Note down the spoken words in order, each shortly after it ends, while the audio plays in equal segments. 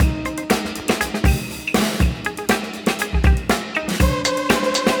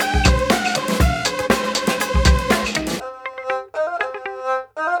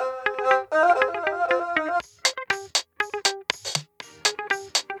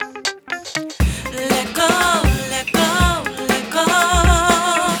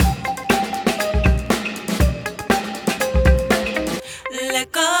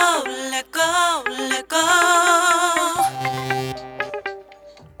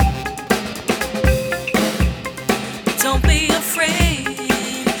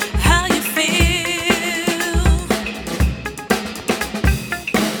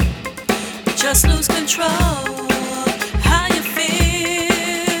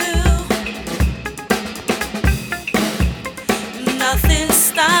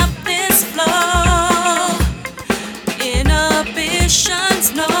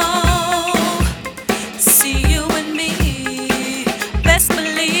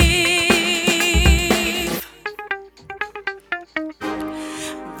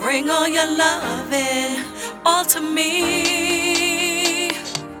your loving all to me.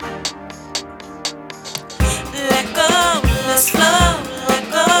 Let go, let's flow,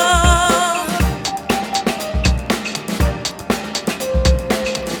 let go.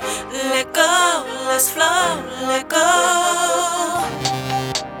 Let go, let's flow, let go.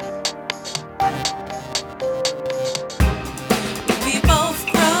 We both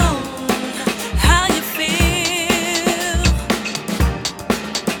grown, how you feel?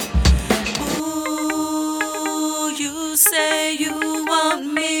 Ooh, you say you want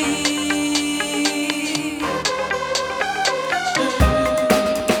me.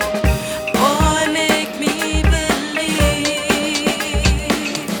 Boy, make me believe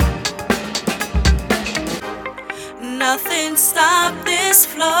nothing stop this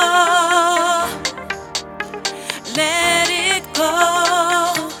flow. Let it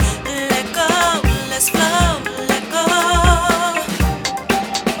go, let go, let's flow, let go.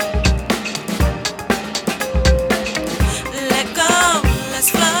 Let go,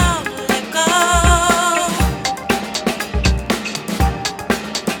 let's flow, let go.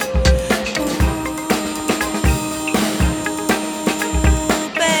 Ooh,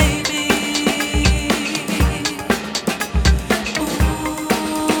 baby.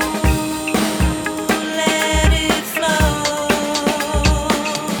 Let it flow.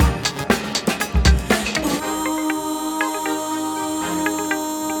 Ooh,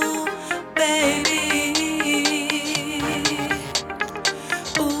 baby.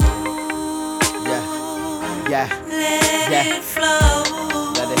 Ooh, Yeah, let yeah. it flow.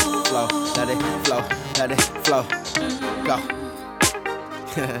 Let it flow, let it flow, let it flow. Go.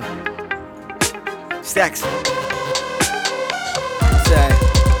 Stackz. Say,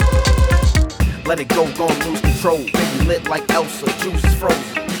 let it go, gon' lose control. Baby lit like Elsa, juice is frozen.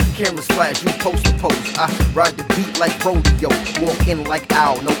 Cameras flash, you post to pose. I ride the beat like rodeo. Walk in like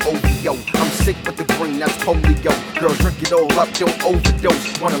owl, no OVO. I'm sick with the green, that's polio. Girl, drink it all up, don't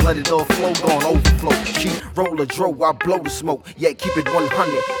overdose. Wanna let it all flow, gon' overflow. She roll a dro, I blow the smoke. Yeah, keep it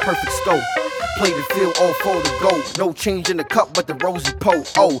 100, perfect scope. Play the field all for the goal. No change in the cup, but the rosy pole.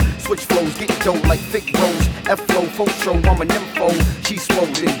 Oh, switch flows, get dough like thick rolls. F-flow, folk show, I'm an info. She swole,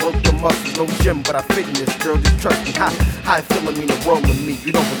 then broke the muscles. No gym, but I fit in this, girl, just trust me. High feeling mean the world with me.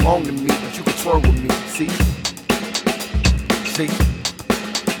 You don't belong to me, but you can twirl with me. See? See?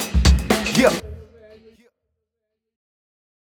 Yeah.